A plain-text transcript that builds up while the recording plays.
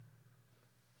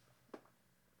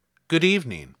Good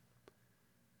evening.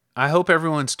 I hope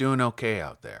everyone's doing okay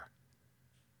out there.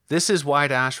 This is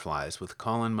White Ash Flies with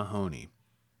Colin Mahoney.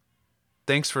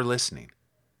 Thanks for listening.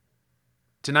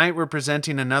 Tonight we're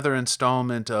presenting another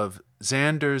installment of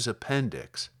Xander's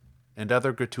Appendix and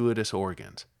Other Gratuitous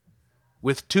Organs,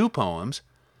 with two poems,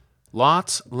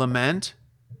 Lot's Lament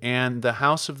and The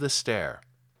House of the Stair.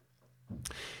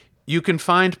 You can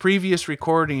find previous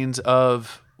recordings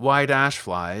of White Ash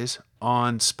Flies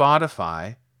on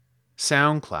Spotify,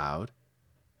 SoundCloud,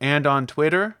 and on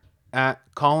Twitter at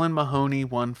Colin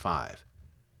Mahoney15.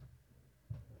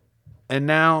 And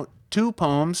now, two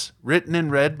poems written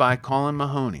and read by Colin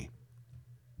Mahoney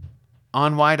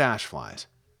on White Ash Flies.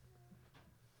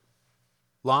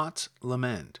 Lot's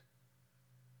Lament.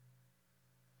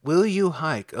 Will you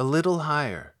hike a little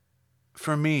higher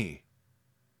for me,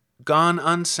 gone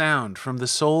unsound from the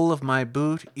sole of my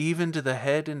boot even to the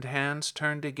head and hands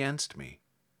turned against me,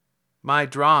 my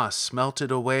dross melted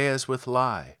away as with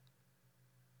lye?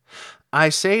 I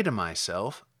say to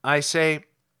myself,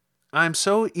 I'm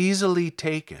so easily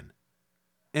taken,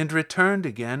 and returned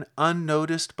again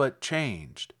unnoticed but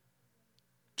changed,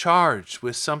 charged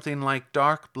with something like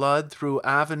dark blood through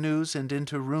avenues and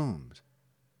into rooms,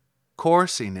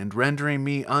 coursing and rendering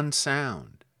me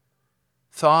unsound,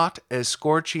 thought as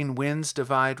scorching winds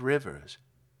divide rivers,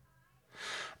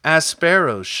 as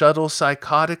sparrows shuttle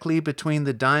psychotically between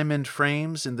the diamond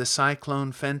frames and the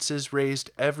cyclone fences raised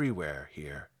everywhere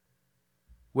here,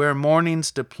 where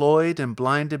mornings deployed and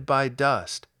blinded by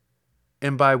dust,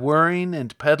 and by whirring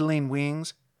and peddling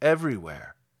wings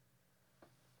everywhere.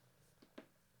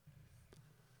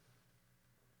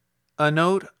 A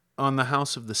note on the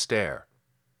House of the Stair.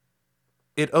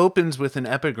 It opens with an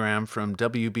epigram from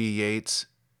W.B. Yeats'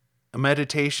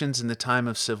 Meditations in the Time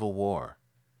of Civil War,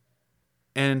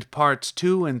 and parts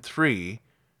 2 and 3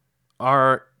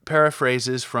 are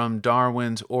paraphrases from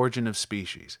Darwin's Origin of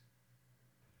Species.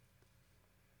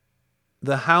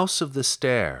 The House of the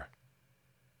Stair.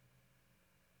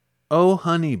 O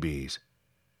honeybees,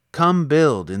 come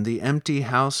build in the empty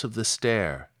house of the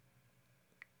stair.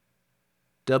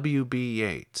 W.B.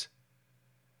 Yeats.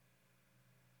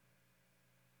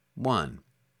 1.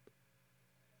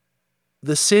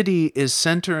 The city is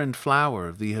center and flower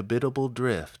of the habitable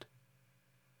drift.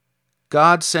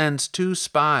 God sends 2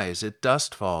 spies at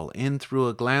dustfall in through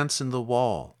a glance in the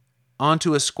wall,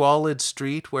 onto a squalid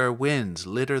street where winds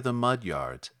litter the mud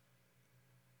yards.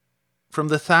 From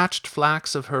the thatched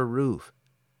flax of her roof,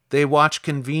 they watch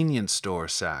convenience store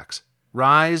sacks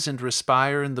rise and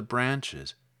respire in the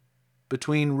branches,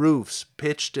 between roofs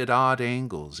pitched at odd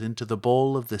angles into the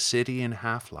bowl of the city in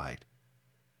half-light.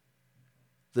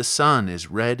 The sun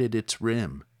is red at its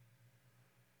rim.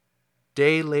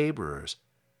 Day laborers,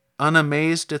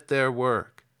 unamazed at their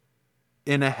work,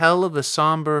 in a hell of a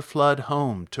somber flood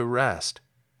home to rest,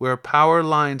 where power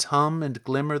lines hum and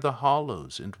glimmer the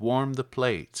hollows and warm the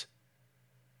plates.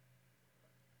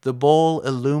 The bowl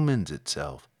illumines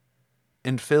itself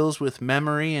and fills with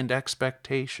memory and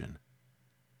expectation.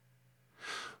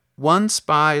 One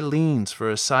spy leans for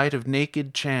a sight of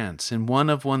naked chance in one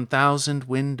of 1,000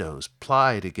 windows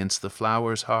plied against the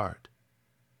flower's heart.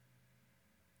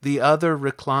 The other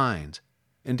reclines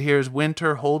and hears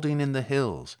winter holding in the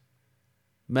hills,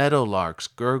 meadowlarks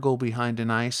gurgle behind an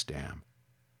ice dam,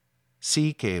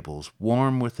 sea cables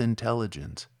warm with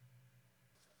intelligence.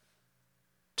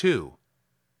 2.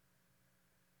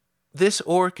 This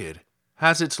orchid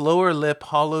has its lower lip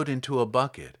hollowed into a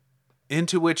bucket,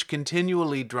 into which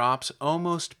continually drops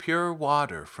almost pure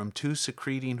water from 2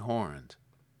 secreting horns.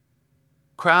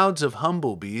 Crowds of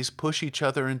humblebees push each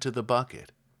other into the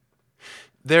bucket.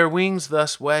 Their wings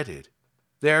thus wetted,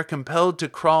 they are compelled to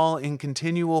crawl in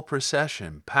continual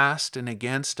procession past and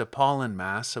against a pollen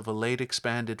mass of a late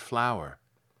expanded flower,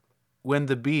 when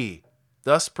the bee,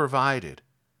 thus provided,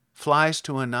 flies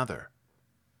to another.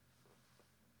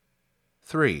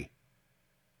 3.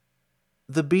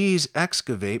 The bees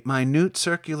excavate minute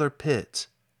circular pits,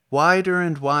 wider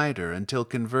and wider until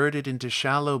converted into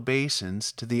shallow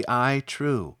basins to the eye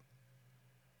true.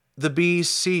 The bees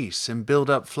cease and build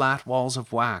up flat walls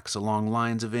of wax along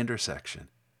lines of intersection,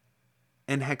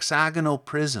 an hexagonal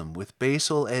prism with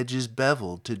basal edges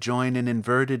beveled to join an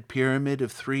inverted pyramid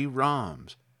of 3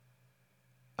 rhombs,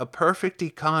 a perfect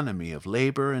economy of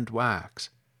labor and wax.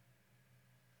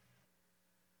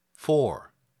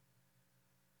 4.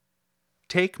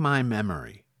 Take my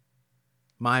memory,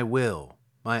 my will,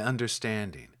 my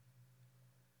understanding.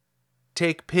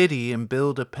 Take pity and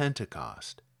build a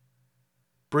Pentecost.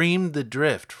 Bream the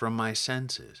drift from my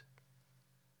senses.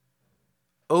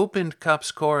 Opened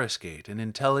cups coruscate an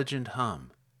intelligent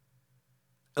hum.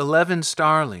 11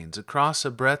 starlings across a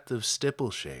breadth of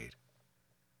stipple shade,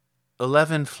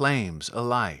 11 flames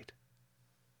alight.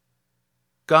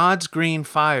 God's green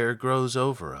fire grows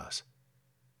over us.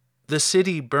 The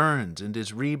city burns and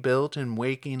is rebuilt in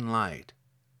waking light.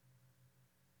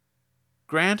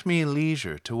 Grant me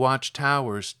leisure to watch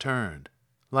towers turned,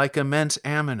 like immense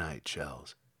ammonite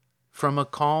shells, from a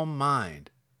calm mind,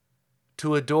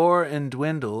 to adore and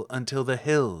dwindle until the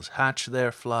hills hatch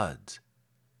their floods.